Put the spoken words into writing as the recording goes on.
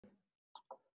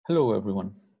Hello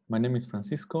everyone, my name is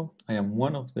Francisco. I am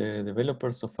one of the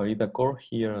developers of AiiDA core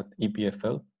here at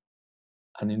EPFL.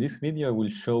 And in this video, I will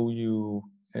show you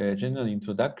a general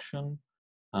introduction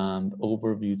and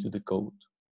overview to the code.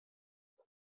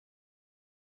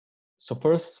 So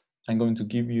first, I'm going to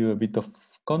give you a bit of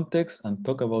context and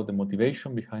talk about the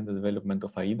motivation behind the development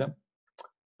of AiiDA.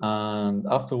 And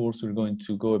afterwards, we're going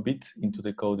to go a bit into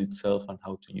the code itself and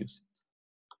how to use it.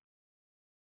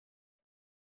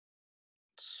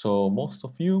 So most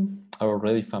of you are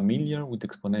already familiar with the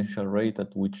exponential rate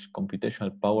at which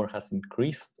computational power has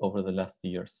increased over the last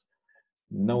years.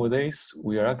 Nowadays,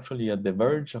 we are actually at the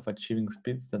verge of achieving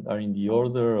speeds that are in the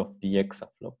order of the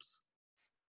exaflops.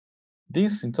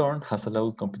 This, in turn, has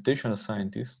allowed computational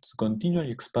scientists to continually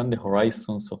expand the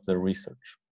horizons of their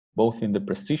research, both in the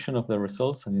precision of their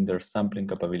results and in their sampling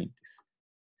capabilities.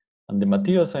 And the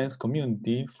material science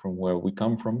community, from where we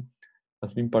come from,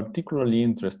 has been particularly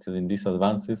interested in these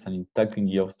advances and in tackling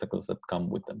the obstacles that come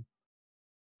with them.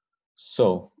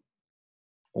 So,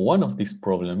 one of these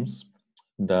problems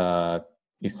that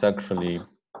is actually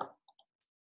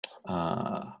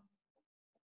more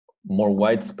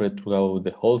widespread throughout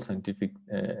the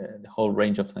whole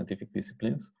range of scientific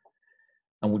disciplines,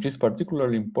 and which is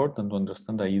particularly important to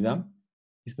understand AiiDA,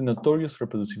 is the notorious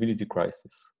reproducibility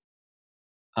crisis.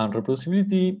 And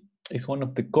reproducibility is one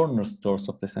of the cornerstones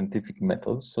of the scientific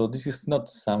method, so this is not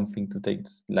something to take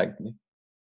lightly.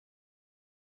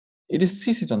 It is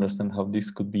easy to understand how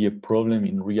this could be a problem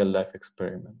in real-life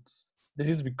experiments. This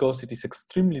is because it is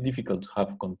extremely difficult to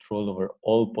have control over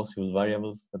all possible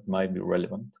variables that might be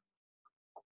relevant.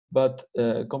 But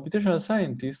computational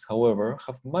scientists, however,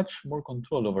 have much more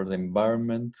control over the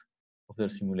environment of their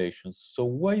simulations. So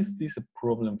why is this a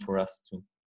problem for us too?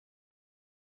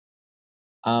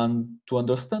 And to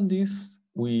understand this,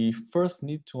 we first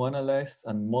need to analyze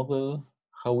and model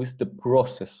how is the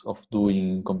process of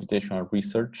doing computational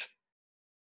research.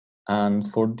 And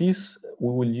for this,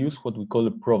 we will use what we call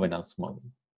a provenance model,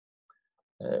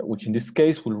 which in this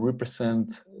case will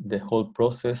represent the whole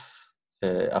process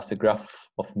as a graph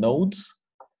of nodes.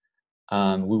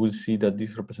 And we will see that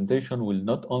this representation will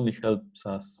not only help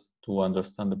us to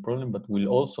understand the problem, but will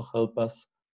also help us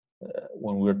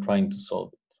when we're trying to solve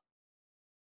it.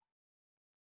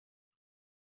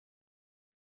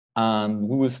 And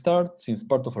we will start, since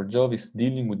part of our job is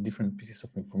dealing with different pieces of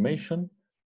information,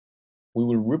 we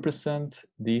will represent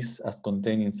this as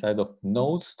contained inside of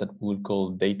nodes that we will call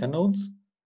data nodes.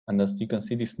 And as you can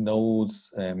see, these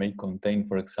nodes may contain,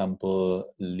 for example,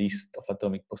 a list of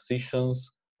atomic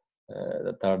positions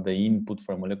that are the input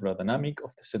for a molecular dynamic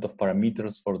of the set of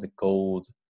parameters for the code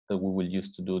that we will use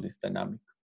to do this dynamic.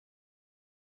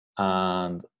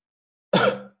 And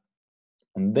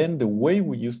and then the way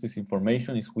we use this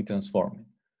information is we transform it.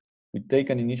 We take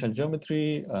an initial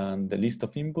geometry and the list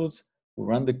of inputs, we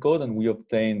run the code and we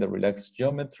obtain the relaxed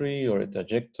geometry or a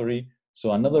trajectory,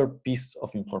 so another piece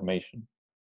of information.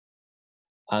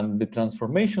 And the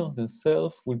transformations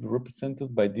themselves will be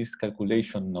represented by these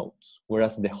calculation nodes,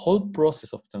 whereas the whole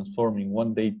process of transforming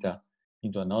one data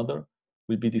into another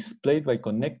will be displayed by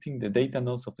connecting the data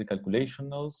nodes of the calculation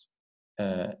nodes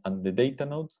and the data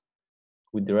nodes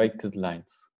with directed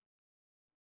lines.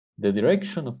 The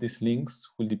direction of these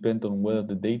links will depend on whether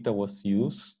the data was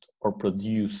used or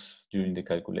produced during the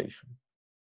calculation.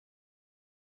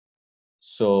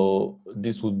 So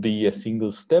this would be a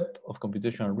single step of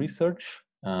computational research,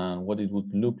 and what it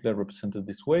would look like represented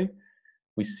this way.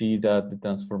 We see that the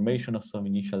transformation of some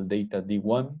initial data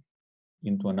D1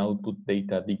 into an output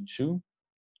data D2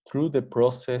 through the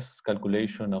process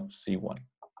calculation of C1.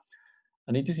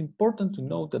 And it is important to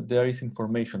note that there is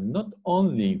information not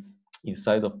only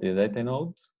inside of the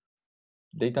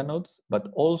data nodes, but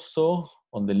also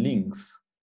on the links.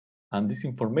 And this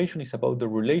information is about the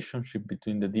relationship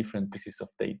between the different pieces of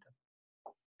data.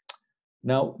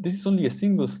 Now, this is only a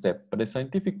single step, but a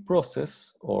scientific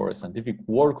process or a scientific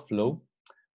workflow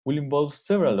will involve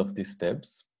several of these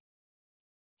steps,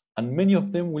 and many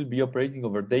of them will be operating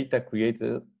over data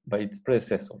created by its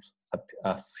predecessors,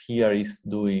 as here is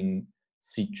doing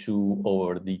C2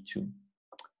 over D2.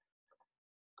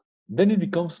 Then it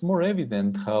becomes more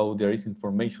evident how there is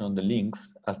information on the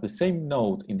links, as the same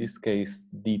node, in this case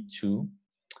D2,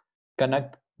 can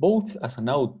act both as an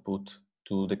output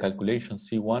to the calculation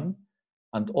C1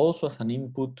 and also as an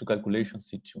input to calculation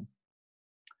C2.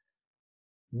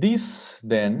 This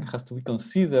then has to be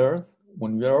considered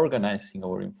when we are organizing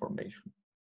our information.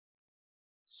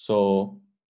 So,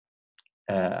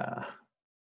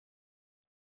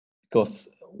 because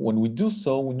when we do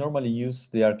so, we normally use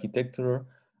the architecture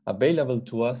available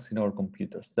to us in our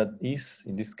computers. That is,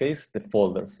 in this case, the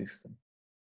folder system.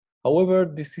 However,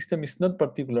 this system is not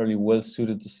particularly well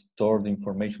suited to store the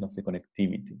information of the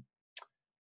connectivity.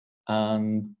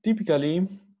 And typically,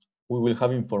 we will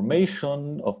have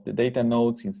information of the data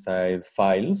nodes inside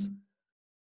files,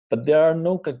 but there are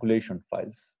no calculation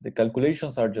files. The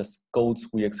calculations are just codes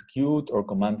we execute or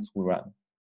commands we run.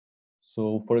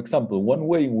 So for example, one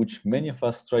way in which many of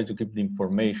us try to keep the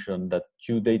information that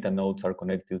two data nodes are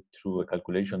connected through a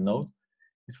calculation node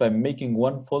is by making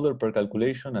one folder per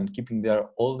calculation and keeping there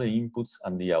all the inputs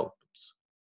and the outputs.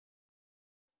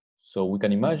 So we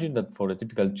can imagine that for a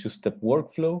typical two-step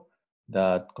workflow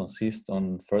that consists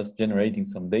on first generating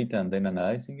some data and then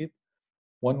analyzing it,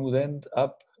 one would end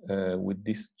up with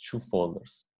these two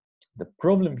folders. The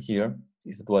problem here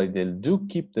is that while they do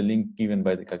keep the link given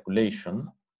by the calculation,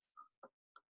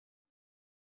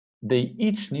 they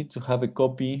each need to have a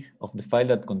copy of the file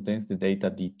that contains the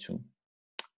data D2.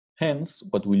 Hence,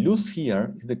 what we lose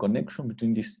here is the connection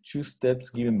between these two steps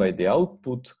given by the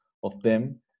output of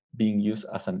them being used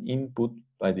as an input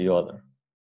by the other.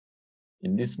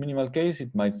 In this minimal case,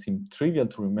 it might seem trivial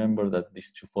to remember that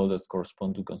these two folders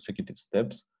correspond to consecutive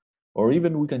steps, or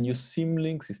even we can use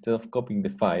symlinks instead of copying the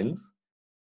files.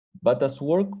 But as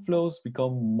workflows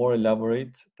become more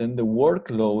elaborate, then the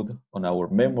workload on our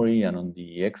memory and on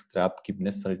the extra upkeep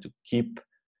necessary to keep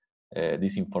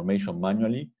this information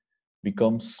manually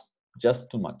becomes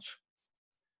just too much.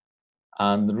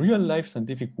 And real-life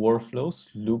scientific workflows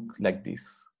look like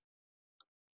this.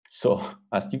 So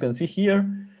as you can see here,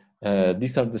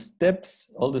 these are the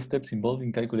steps, all the steps involved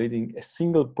in calculating a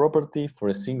single property for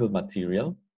a single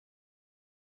material.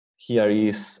 Here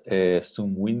is a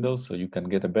zoom window so you can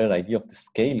get a better idea of the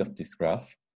scale of this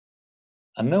graph.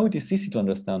 And now it is easy to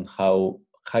understand how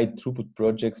high throughput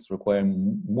projects require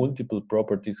multiple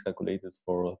properties calculated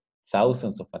for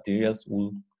thousands of materials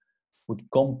would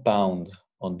compound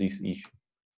on this issue.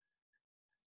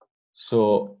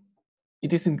 So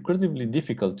it is incredibly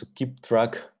difficult to keep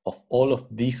track of all of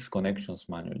these connections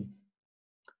manually.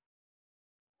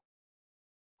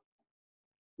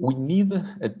 We need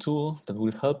a tool that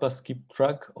will help us keep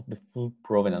track of the full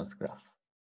provenance graph.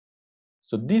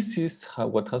 So this is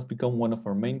what has become one of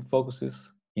our main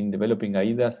focuses in developing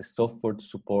AiiDA as a software to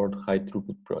support high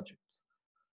throughput projects.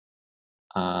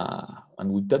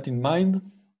 And with that in mind,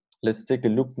 let's take a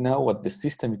look now at the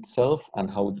system itself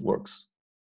and how it works.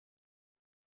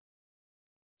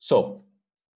 So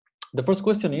the first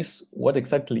question is, what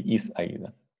exactly is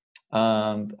AiiDA?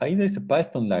 And AiiDA is a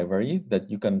Python library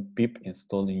that you can pip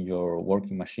install in your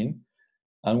working machine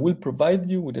and will provide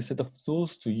you with a set of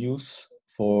tools to use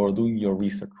for doing your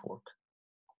research work.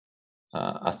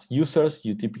 As users,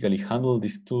 you typically handle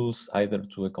these tools either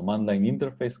through a command line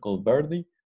interface called Verdi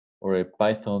or a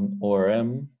Python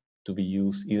ORM to be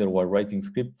used either while writing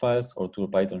script files or through a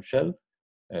Python shell.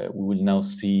 We will now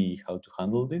see how to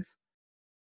handle this.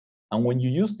 And when you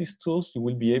use these tools, you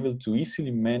will be able to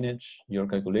easily manage your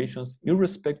calculations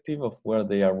irrespective of where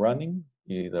they are running,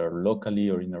 either locally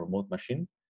or in a remote machine.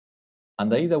 And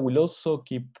AiiDA will also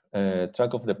keep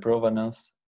track of the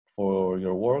provenance for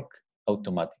your work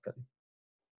automatically.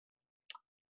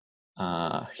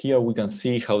 Here we can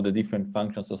see how the different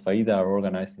functions of AiiDA are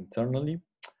organized internally.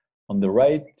 On the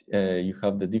right, you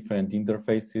have the different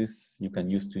interfaces you can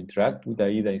use to interact with the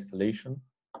AiiDA installation.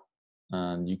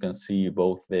 And you can see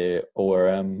both the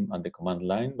ORM and the command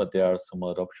line, but there are some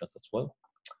other options as well.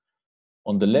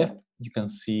 On the left, you can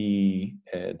see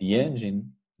the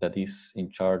engine that is in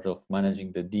charge of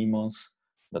managing the daemons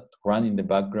that run in the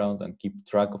background and keep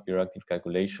track of your active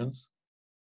calculations.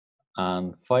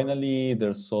 And finally, it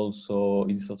is also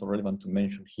relevant to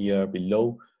mention here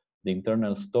below the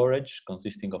internal storage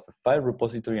consisting of a file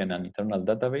repository and an internal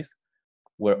database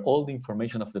where all the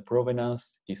information of the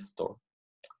provenance is stored.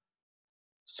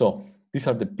 So these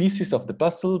are the pieces of the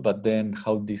puzzle, but then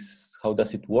how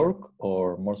does it work?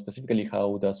 Or more specifically,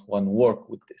 how does one work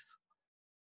with this?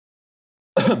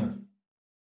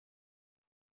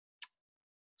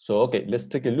 So, okay, let's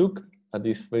take a look at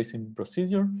this very simple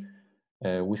procedure.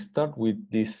 We start with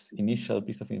this initial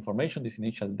piece of information, this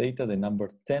initial data, the number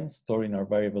 10 stored in our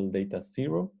variable data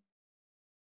 0.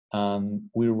 And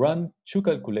we run two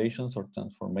calculations or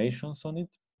transformations on it.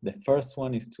 The first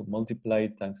one is to multiply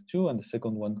it times 2, and the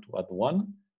second one to add 1.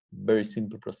 Very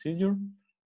simple procedure.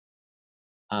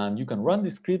 And you can run the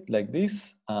script like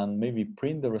this and maybe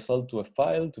print the result to a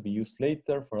file to be used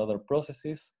later for other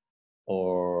processes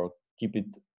or keep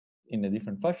it in a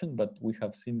different fashion. But we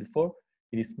have seen before,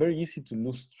 it is very easy to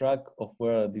lose track of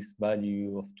where this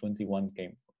value of 21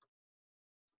 came from.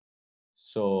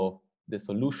 So the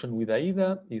solution with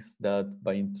AiiDA is that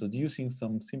by introducing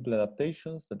some simple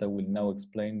adaptations that I will now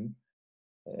explain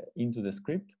into the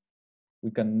script,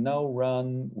 we can now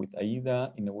run with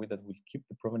AiiDA in a way that will keep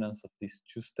the provenance of this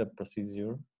two-step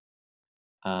procedure.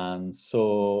 And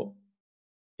so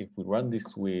if we run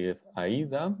this with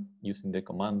AiiDA using the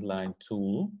command line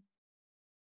tool,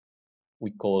 we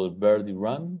call Verdi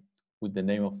run with the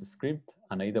name of the script,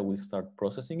 and AiiDA will start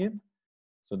processing it.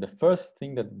 So the first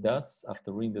thing that it does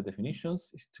after reading the definitions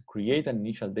is to create an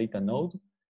initial data node,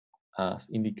 as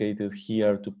indicated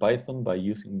here to Python by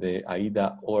using the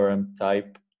AiiDA ORM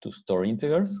type to store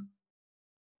integers.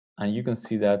 And you can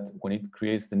see that when it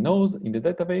creates the node in the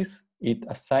database, it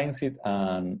assigns it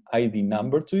an ID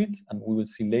number to it, and we will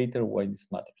see later why this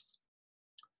matters.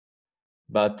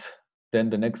 But then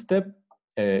the next step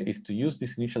is to use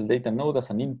this initial data node as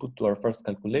an input to our first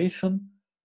calculation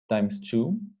times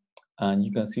 2. And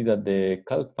you can see that the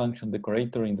calc function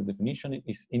decorator in the definition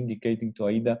is indicating to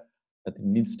AiiDA that it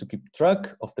needs to keep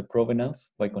track of the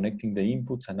provenance by connecting the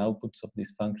inputs and outputs of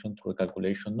this function to a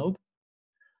calculation node.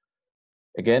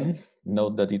 Again,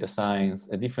 note that it assigns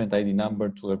a different ID number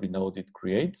to every node it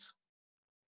creates.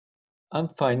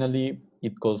 And finally,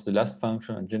 it calls the last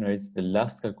function and generates the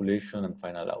last calculation and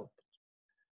final output.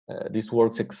 This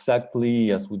works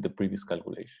exactly as with the previous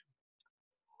calculation.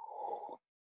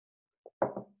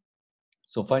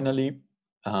 So finally,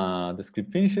 the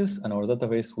script finishes, and our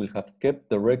database will have kept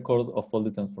the record of all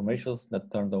the transformations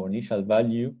that turned our initial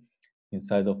value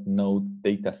inside of node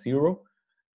data 0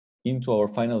 into our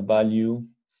final value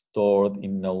stored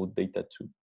in node data 2.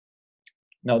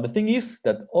 Now, the thing is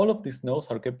that all of these nodes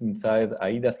are kept inside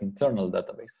AiiDA's internal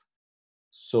database.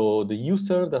 So the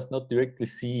user does not directly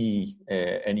see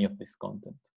any of this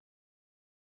content.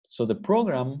 So the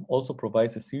program also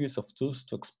provides a series of tools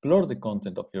to explore the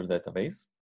content of your database.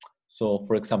 So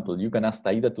for example, you can ask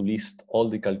AiiDA to list all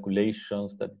the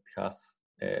calculations that it has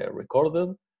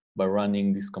recorded by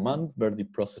running this command, Verdi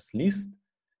process list,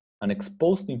 and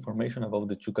expose the information about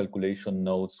the two calculation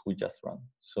nodes we just ran.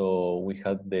 So we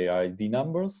had their ID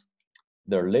numbers,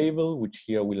 their label, which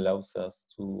here will allow us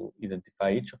to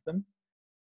identify each of them,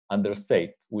 and their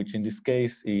state, which in this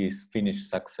case is finished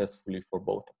successfully for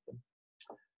both of them.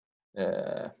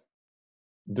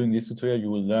 During this tutorial, you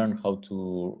will learn how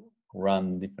to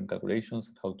run different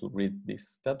calculations, how to read this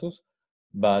status,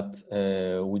 but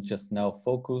we just now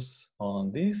focus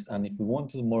on this. And if we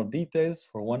wanted more details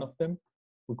for one of them,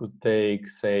 we could take,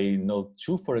 say, node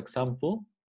 2, for example,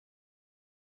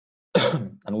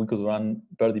 and we could run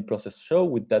Verdi process show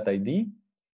with that ID.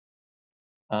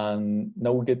 And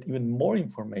now we get even more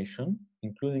information,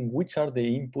 including which are the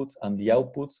inputs and the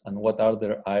outputs and what are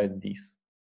their IDs.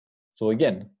 So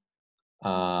again,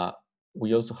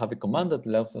 we also have a command that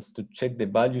allows us to check the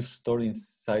values stored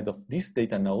inside of these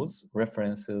data nodes,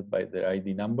 referenced by their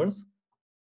ID numbers.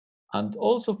 And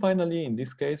also, finally, in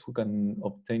this case, we can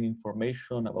obtain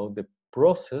information about the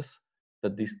process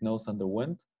that these nodes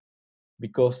underwent,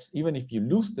 because even if you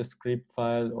lose the script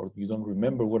file or you don't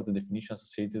remember what the definition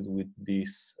associated with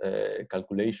this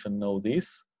calculation node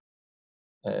is,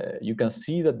 you can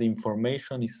see that the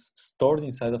information is stored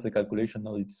inside of the calculation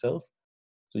node itself.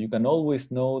 So you can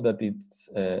always know that it's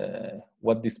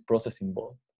what this process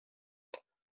involved.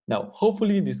 Now,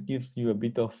 hopefully this gives you a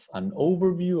bit of an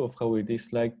overview of how it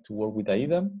is like to work with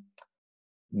AiiDA,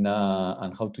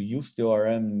 and how to use the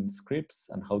ORM scripts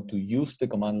and how to use the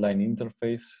command line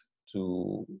interface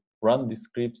to run the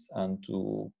scripts and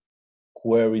to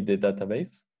query the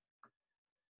database.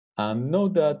 And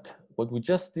note that what we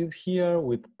just did here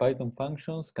with Python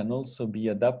functions can also be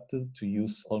adapted to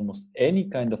use almost any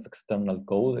kind of external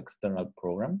code, external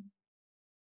program,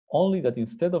 only that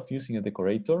instead of using a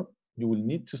decorator, you will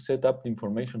need to set up the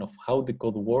information of how the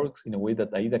code works in a way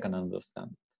that AiiDA can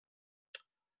understand it.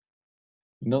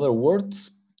 In other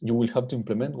words, you will have to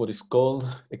implement what is called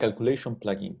a calculation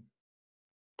plugin.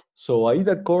 So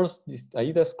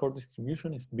AiiDA's core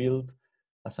distribution is built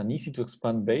as an easy to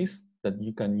expand base that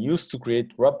you can use to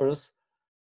create wrappers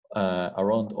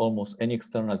around almost any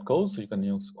external code. So you can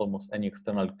use almost any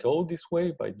external code this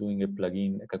way by doing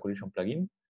a calculation plugin.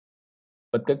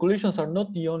 But calculations are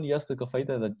not the only aspect of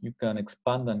AiiDA that you can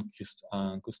expand and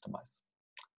customize.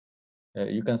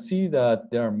 You can see that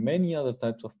there are many other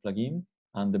types of plugin,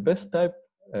 and the best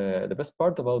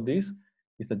part about this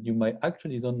is that you might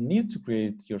actually don't need to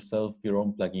create yourself your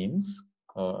own plugins,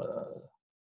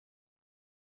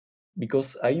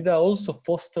 because AiiDA also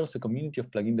fosters a community of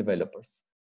plugin developers.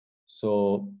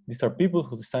 So these are people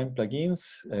who design plugins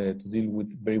to deal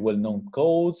with very well-known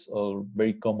codes or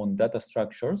very common data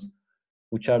structures,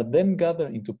 which are then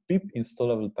gathered into pip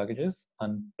installable packages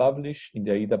and published in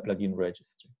the AiiDA plugin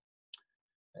registry.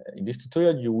 In this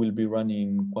tutorial, you will be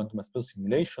running quantum space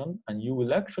simulation, and you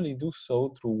will actually do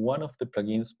so through one of the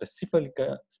plugins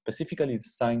specifically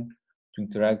designed to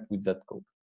interact with that code.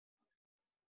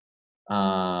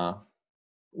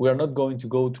 We are not going to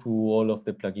go through all of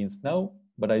the plugins now,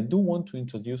 but I do want to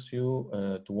introduce you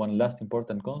to one last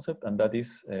important concept, and that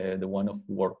is the one of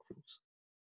workflows.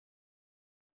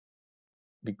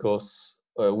 Because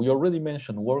we already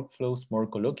mentioned workflows more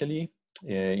colloquially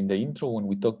in the intro when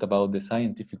we talked about the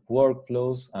scientific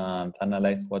workflows and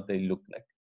analyze what they look like.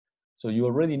 So you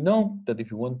already know that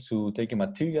if you want to take a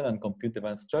material and compute the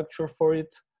band structure for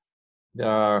it, there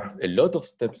are a lot of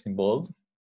steps involved.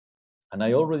 And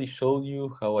I already showed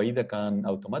you how AiiDA can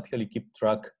automatically keep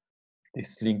track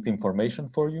this linked information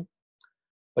for you.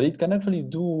 But it can actually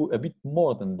do a bit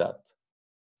more than that.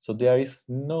 So there is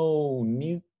no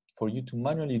need for you to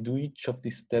manually do each of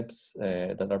these steps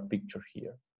that are pictured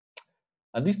here.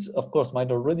 And this, of course, might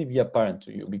already be apparent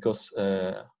to you because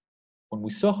when we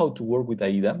saw how to work with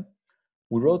AiiDA,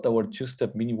 we wrote our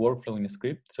two-step mini workflow in a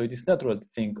script. So it is natural to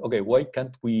think, okay, why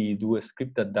can't we do a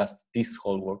script that does this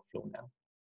whole workflow now?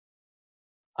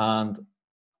 And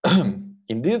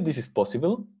indeed, this is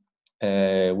possible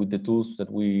with the tools that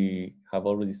we have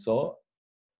already saw.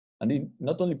 And it,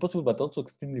 not only possible, but also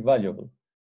extremely valuable.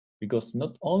 Because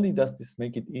not only does this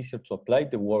make it easier to apply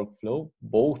the workflow,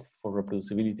 both for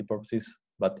reproducibility purposes,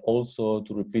 but also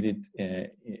to repeat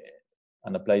it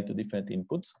and apply it to different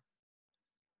inputs,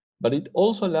 but it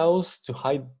also allows to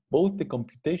hide both the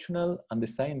computational and the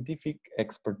scientific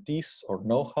expertise or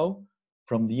know-how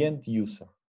from the end user,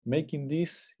 making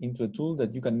this into a tool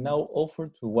that you can now offer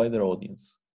to a wider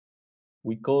audience.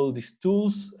 We call these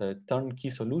tools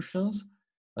turnkey solutions,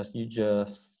 as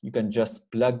you can just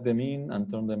plug them in and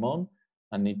turn them on,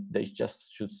 and they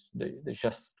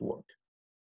just work.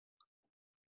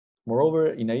 Moreover,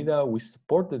 in AiiDA, we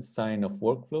support the design of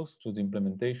workflows through the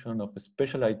implementation of a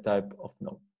specialized type of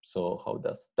node. So how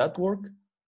does that work?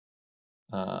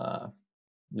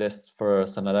 Let's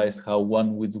first analyze how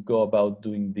one would go about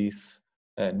doing this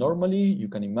normally. You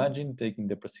can imagine taking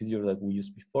the procedure that we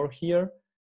used before here.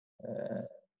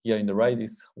 Here in the right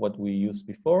is what we used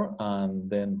before, and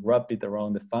then wrap it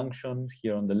around the function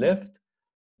here on the left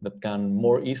that can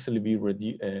more easily be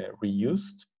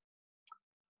reused.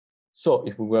 So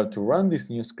if we were to run this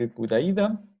new script with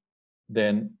AiiDA,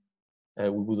 then we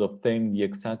would obtain the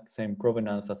exact same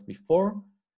provenance as before,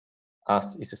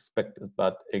 as is expected.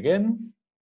 But again,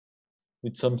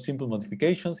 with some simple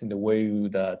modifications in the way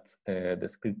that the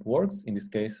script works, in this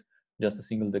case, just a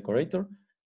single decorator.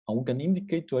 And we can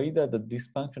indicate to AiiDA that this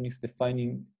function is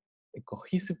defining a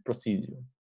cohesive procedure.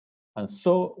 And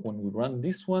so when we run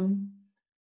this one,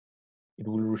 it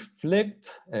will reflect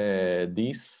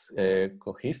this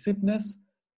cohesiveness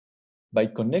by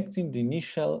connecting the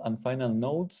initial and final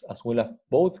nodes, as well as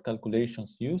both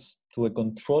calculations used, to a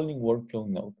controlling workflow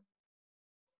node.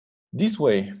 This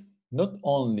way, not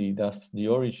only does the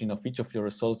origin of each of your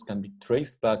results can be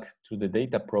traced back to the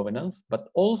data provenance, but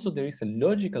also there is a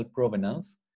logical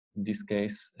provenance, in this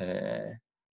case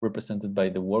represented by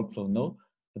the workflow node,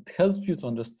 that helps you to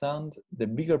understand the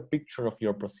bigger picture of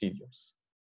your procedures.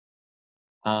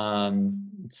 And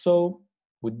so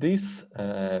with this,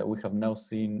 we have now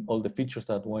seen all the features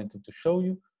that I wanted to show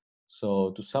you.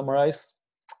 So to summarize,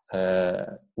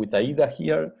 with AiiDA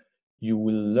here, you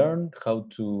will learn how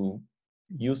to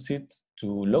use it to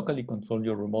locally control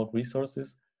your remote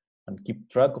resources and keep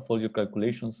track of all your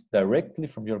calculations directly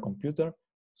from your computer,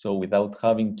 so without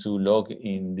having to log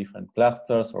in different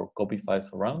clusters or copy files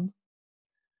around.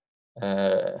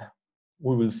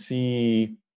 We will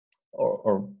see,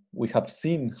 or we have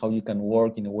seen how you can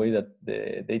work in a way that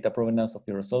the data provenance of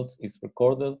your results is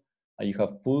recorded and you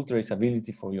have full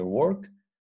traceability for your work.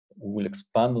 We will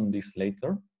expand on this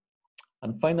later.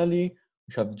 And finally,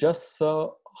 we have just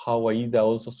saw how AiiDA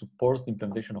also supports the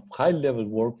implementation of high-level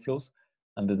workflows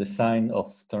and the design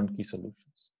of turnkey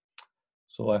solutions.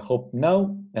 So I hope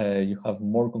now you have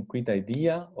more concrete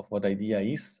idea of what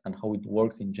AiiDA is and how it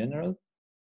works in general.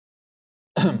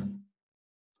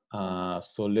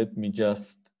 So let me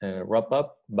just wrap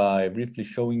up by briefly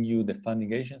showing you the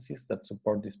funding agencies that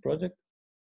support this project.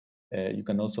 You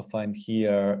can also find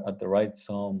here at the right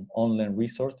some online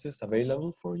resources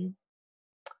available for you.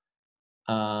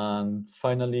 And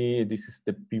finally, this is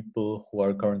the people who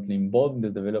are currently involved in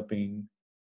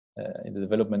the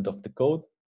development of the code,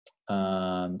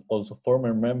 and also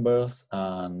former members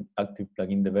and active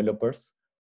plugin developers.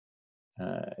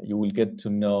 You will get to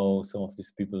know some of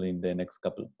these people in the next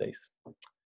couple of days.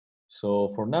 So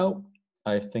for now,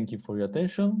 I thank you for your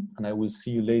attention, and I will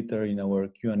see you later in our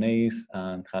Q&As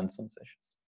and hands-on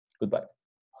sessions. Goodbye.